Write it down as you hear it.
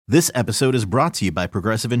This episode is brought to you by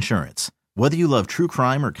Progressive Insurance. Whether you love true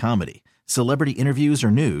crime or comedy, celebrity interviews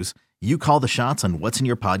or news, you call the shots on what's in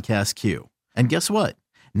your podcast queue. And guess what?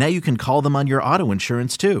 Now you can call them on your auto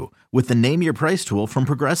insurance too with the Name Your Price tool from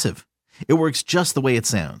Progressive. It works just the way it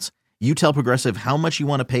sounds. You tell Progressive how much you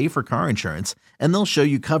want to pay for car insurance, and they'll show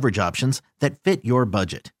you coverage options that fit your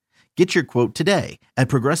budget. Get your quote today at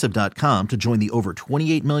Progressive.com to join the over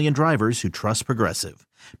 28 million drivers who trust Progressive.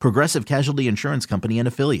 Progressive Casualty Insurance Company and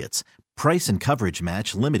Affiliates. Price and coverage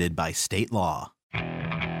match limited by state law.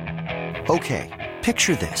 Okay,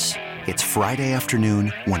 picture this. It's Friday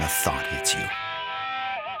afternoon when a thought hits you.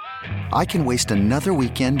 I can waste another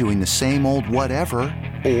weekend doing the same old whatever,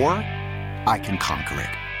 or I can conquer it.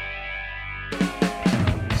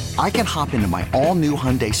 I can hop into my all-new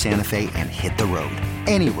Hyundai Santa Fe and hit the road.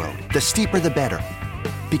 Any road. The steeper, the better.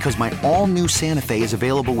 Because my all-new Santa Fe is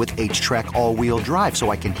available with H-Track all-wheel drive,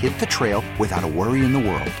 so I can hit the trail without a worry in the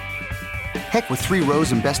world. Heck, with 3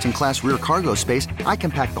 rows and best-in-class rear cargo space, I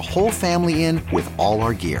can pack the whole family in with all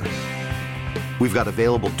our gear. We've got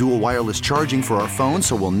available dual wireless charging for our phones,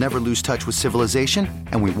 so we'll never lose touch with civilization,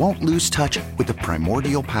 and we won't lose touch with the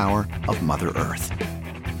primordial power of Mother Earth.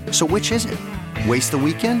 So which is it? Waste the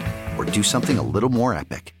weekend or do something a little more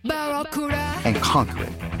epic? And conquer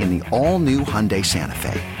it in the all-new Hyundai Santa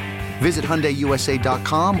Fe. Visit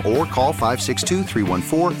HyundaiUSA.com or call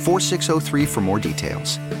 562-314-4603 for more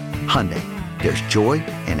details. Hyundai, there's joy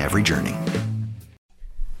in every journey.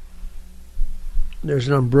 There's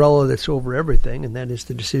an umbrella that's over everything, and that is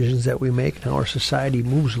the decisions that we make and how our society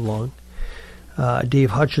moves along. Dave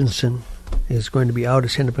Hutchinson is going to be out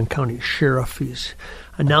as Hennepin County Sheriff. He's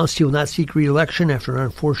announced he will not seek re-election after an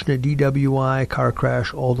unfortunate DWI, car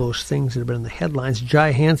crash, all those things that have been in the headlines.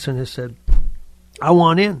 Jai Hansen has said, I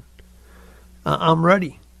want in. I'm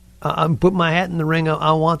ready. I'm putting my hat in the ring.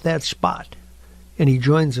 I want that spot. And he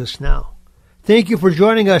joins us now. Thank you for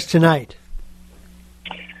joining us tonight.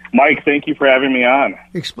 Mike, thank you for having me on.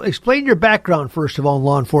 Explain your background, first of all, in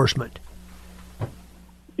law enforcement.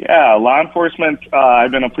 Yeah, law enforcement, I've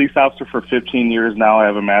been a police officer for 15 years now. I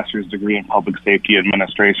have a master's degree in public safety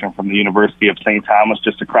administration from the University of St. Thomas,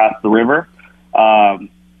 just across the river.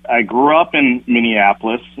 I grew up in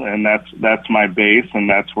Minneapolis, and that's my base, and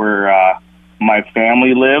that's where my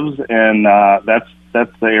family lives, and that's the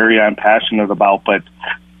area I'm passionate about. But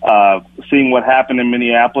seeing what happened in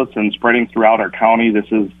Minneapolis and spreading throughout our county,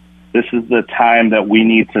 this is the time that we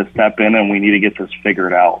need to step in, and we need to get this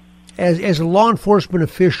figured out. As a law enforcement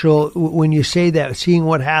official, when you say that, seeing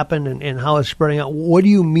what happened and how it's spreading out, what do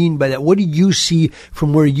you mean by that? What do you see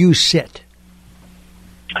from where you sit?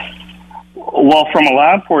 Well, from a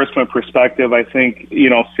law enforcement perspective, I think,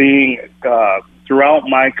 seeing throughout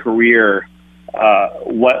my career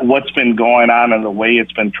what's been going on and the way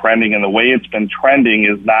it's been trending, and the way it's been trending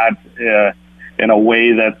is not in a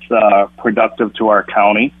way that's productive to our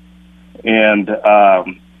county. And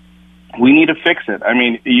we need to fix it. I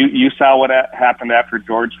mean, you saw what happened after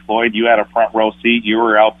George Floyd. You had a front row seat. You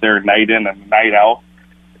were out there night in and night out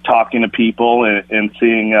talking to people and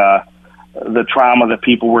seeing the trauma that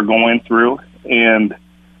people were going through. And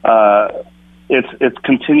it's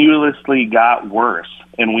continuously got worse,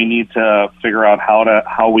 and we need to figure out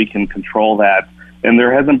how we can control that. And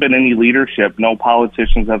there hasn't been any leadership. No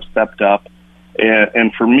politicians have stepped up.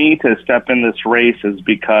 And for me to step in this race is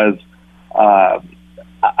because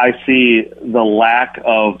I see the lack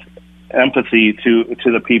of empathy to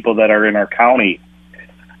the people that are in our county,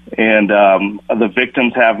 and the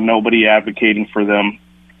victims have nobody advocating for them.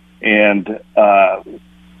 And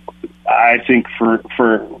I think for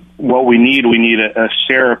what we need a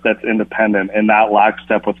sheriff that's independent and not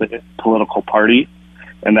lockstep with a political party,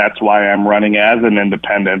 and that's why I'm running as an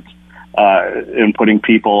independent and putting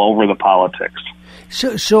people over the politics.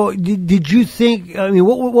 So did you think? I mean,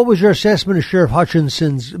 what was your assessment of Sheriff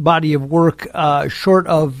Hutchinson's body of work, short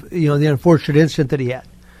of the unfortunate incident that he had?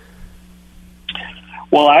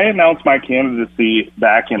 Well, I announced my candidacy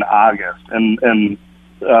back in August, and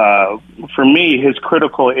for me, his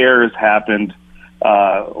critical errors happened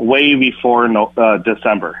way before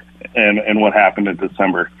December, and what happened in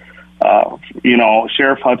December.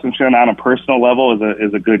 Sheriff Hutchinson on a personal level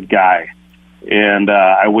is a good guy, and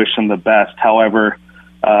I wish him the best. However,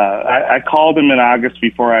 I called him in August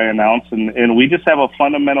before I announced, and we just have a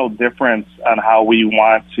fundamental difference on how we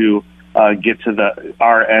want to get to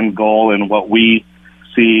our end goal and what we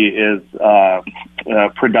see is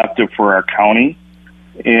productive for our county.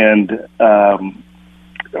 And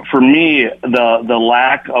for me, the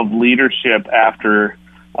lack of leadership after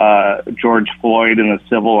George Floyd and the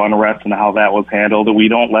civil unrest and how that was handled, we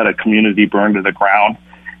don't let a community burn to the ground.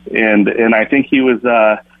 And I think he was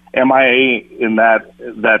MIA in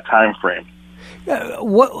that time frame.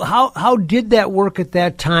 How did that work at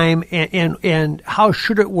that time, and how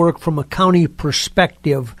should it work from a county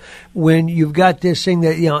perspective when you've got this thing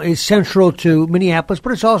that is central to Minneapolis,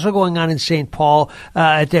 but it's also going on in St. Paul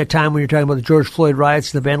at that time when you're talking about the George Floyd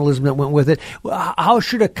riots, the vandalism that went with it? How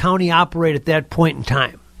should a county operate at that point in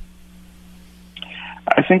time?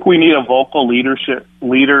 I think we need a vocal leader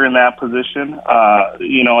in that position.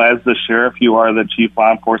 As the sheriff, you are the chief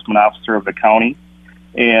law enforcement officer of the county,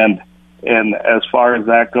 and as far as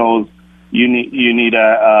that goes, you need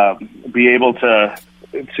to be able to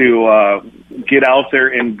get out there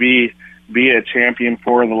and be a champion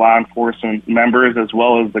for the law enforcement members as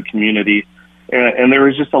well as the community. And there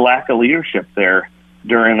was just a lack of leadership there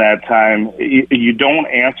during that time. You don't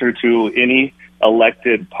answer to any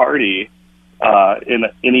elected party in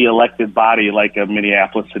any elected body like a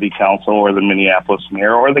Minneapolis City Council or the Minneapolis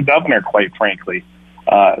mayor or the governor, quite frankly.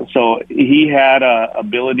 So he had an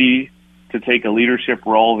ability to take a leadership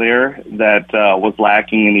role there that was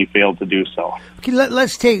lacking, and he failed to do so. Okay,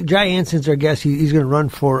 let's take Jai Anson's our guest. He's going to run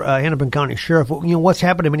for Hennepin County Sheriff. What's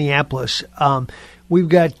happened in Minneapolis? We've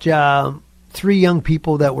got 3 young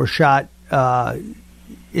people that were shot,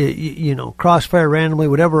 crossfire randomly,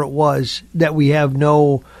 whatever it was, that we have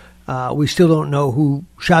we still don't know who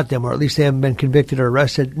shot them, or at least they haven't been convicted or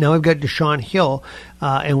arrested. Now we've got Deshaun Hill,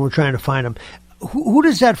 and we're trying to find him. Who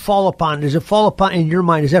does that fall upon? Does it fall upon, in your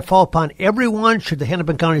mind, does that fall upon everyone? Should the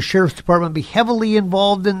Hennepin County Sheriff's Department be heavily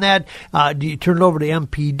involved in that? Do you turn it over to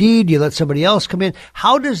MPD? Do you let somebody else come in?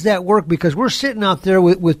 How does that work? Because we're sitting out there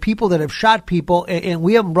with people that have shot people, and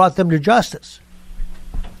we haven't brought them to justice.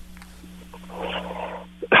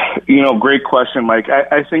 Great question, Mike.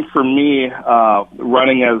 I think for me,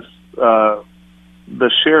 running as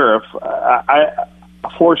the sheriff,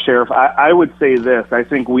 I would say this. I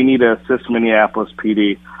think we need to assist Minneapolis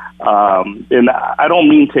PD. And I don't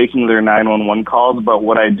mean taking their 911 calls, but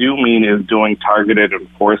what I do mean is doing targeted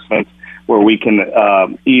enforcement where we can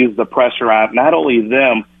ease the pressure on not only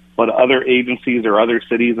them, but other agencies or other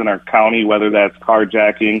cities in our county, whether that's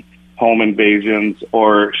carjacking, home invasions,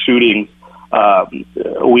 or shootings.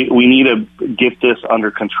 We need to get this under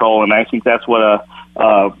control, and I think that's what a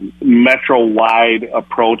metro-wide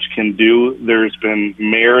approach can do. There's been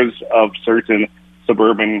mayors of certain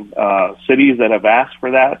suburban cities that have asked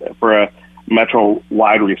for that, for a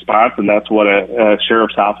metro-wide response, and that's what a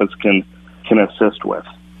sheriff's office can assist with.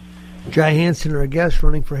 Jai Anson, our guest,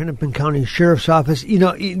 running for Hennepin County Sheriff's Office.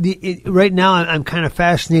 Right now I'm kind of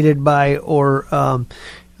fascinated by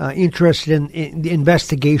interested in the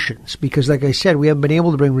investigations, because, like I said, we haven't been able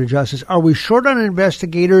to bring them to justice. Are we short on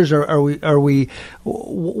investigators, or are we?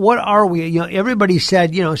 What are we? Everybody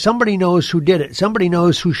said, somebody knows who did it. Somebody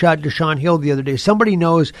knows who shot Deshaun Hill the other day. Somebody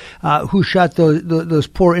knows who shot those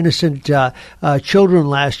poor innocent children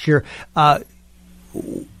last year.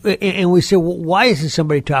 And we say, well, why isn't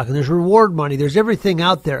somebody talking? There's reward money. There's everything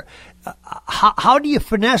out there. How do you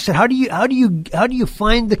finesse it? How do you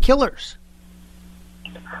find the killers?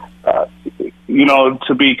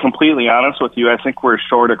 To be completely honest with you, I think we're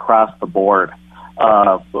short across the board.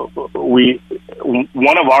 One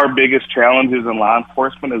of our biggest challenges in law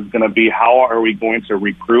enforcement is going to be how are we going to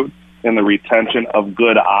recruit and the retention of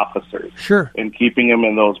good officers. Sure. And keeping them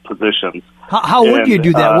in those positions. How would you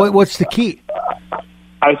do that? What's the key?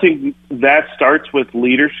 I think that starts with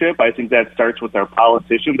leadership. I think that starts with our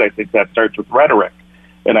politicians. I think that starts with rhetoric.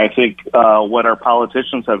 And I think what our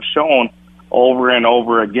politicians have shown over and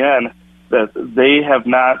over again, that they have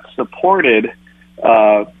not supported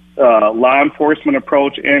law enforcement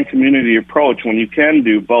approach and community approach when you can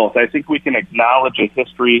do both. I think we can acknowledge a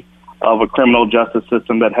history of a criminal justice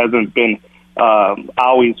system that hasn't been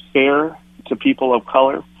always fair to people of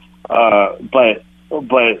color, but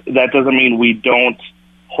that doesn't mean we don't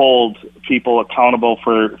hold people accountable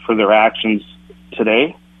for their actions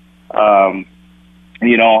today. As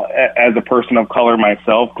a person of color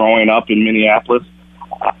myself, growing up in Minneapolis,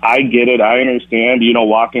 I get it. I understand,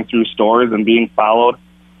 walking through stores and being followed.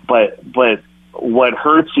 But what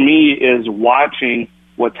hurts me is watching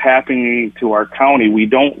what's happening to our county. We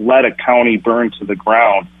don't let a county burn to the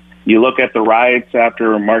ground. You look at the riots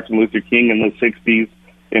after Martin Luther King in the 60s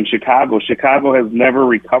in Chicago. Chicago has never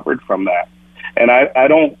recovered from that. And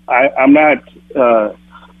I'm not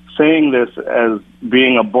saying this as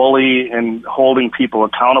being a bully and holding people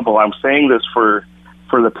accountable. I'm saying this for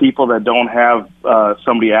the people that don't have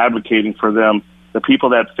somebody advocating for them, the people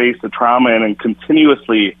that face the trauma and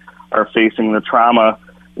continuously are facing the trauma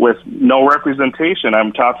with no representation.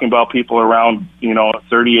 I'm talking about people around,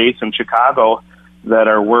 38th in Chicago that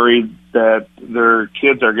are worried that their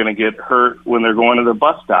kids are going to get hurt when they're going to the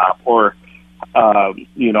bus stop, or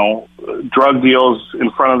drug deals in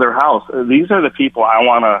front of their house. These are the people I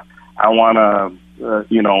want to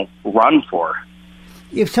run for.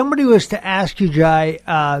 If somebody was to ask you,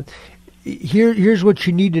 Jai, here's what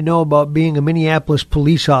you need to know about being a Minneapolis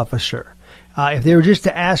police officer. If they were just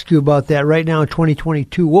to ask you about that right now in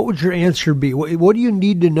 2022, what would your answer be? What do you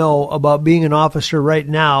need to know about being an officer right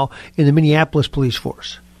now in the Minneapolis police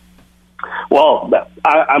force? Well,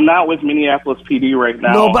 I'm not with Minneapolis PD right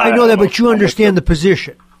now. No, but I know that, but you understand the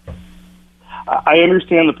position. I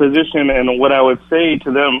understand the position, and what I would say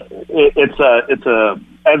to them,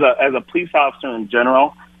 as a police officer in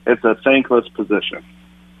general, it's a thankless position,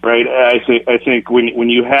 right? I think when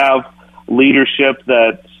you have leadership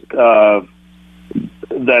that's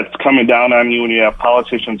coming down on you, when you have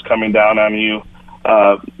politicians coming down on you,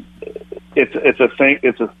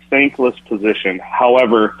 it's a thankless position.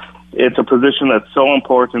 However, it's a position that's so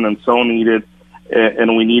important and so needed,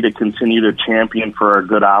 and we need to continue to champion for our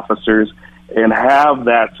good officers and have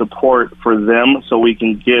that support for them so we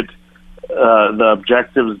can get the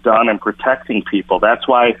objectives done in protecting people. That's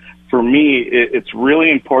why, for me, it's really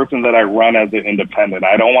important that I run as an independent.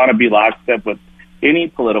 I don't want to be lockstep with any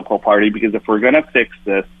political party, because if we're going to fix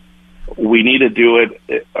this, we need to do it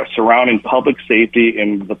surrounding public safety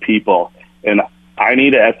and the people. And I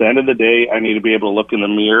need to, at the end of the day, I need to be able to look in the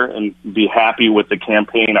mirror and be happy with the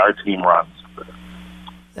campaign our team runs.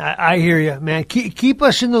 I hear you, man. Keep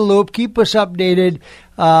us in the loop. Keep us updated.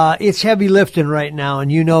 It's heavy lifting right now, and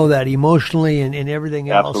you know that, emotionally and everything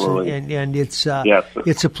else. Absolutely. And it's yes.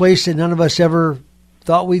 It's a place that none of us ever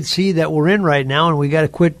thought we'd see that we're in right now, and we got to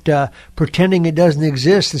quit pretending it doesn't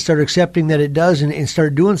exist and start accepting that it does and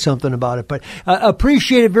start doing something about it. But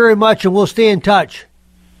appreciate it very much, and we'll stay in touch.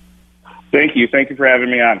 Thank you. Thank you for having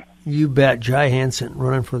me on. You bet. Jai Hansen,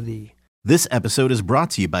 running for the... This episode is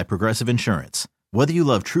brought to you by Progressive Insurance. Whether you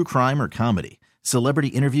love true crime or comedy, celebrity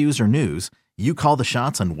interviews or news, you call the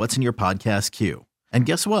shots on what's in your podcast queue. And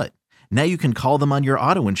guess what? Now you can call them on your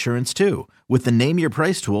auto insurance too, with the Name Your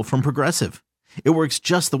Price tool from Progressive. It works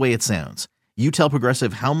just the way it sounds. You tell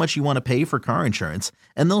Progressive how much you want to pay for car insurance,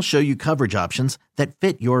 and they'll show you coverage options that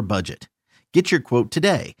fit your budget. Get your quote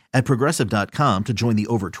today at Progressive.com to join the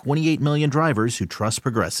over 28 million drivers who trust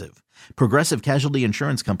Progressive. Progressive Casualty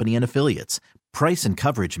Insurance Company and Affiliates. Price and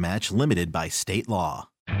coverage match limited by state law.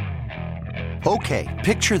 Okay,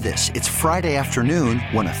 picture this. It's Friday afternoon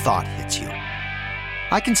when a thought hits you.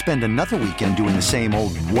 I can spend another weekend doing the same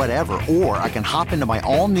old whatever, or I can hop into my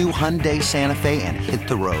all-new Hyundai Santa Fe and hit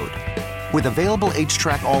the road. With available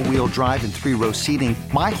H-Track all-wheel drive and 3-row seating,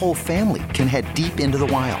 my whole family can head deep into the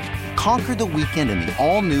wild. Conquer the weekend in the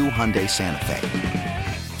all-new Hyundai Santa Fe.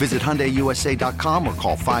 Visit HyundaiUSA.com or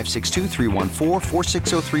call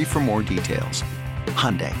 562-314-4603 for more details.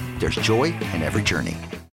 Hyundai, there's joy in every journey.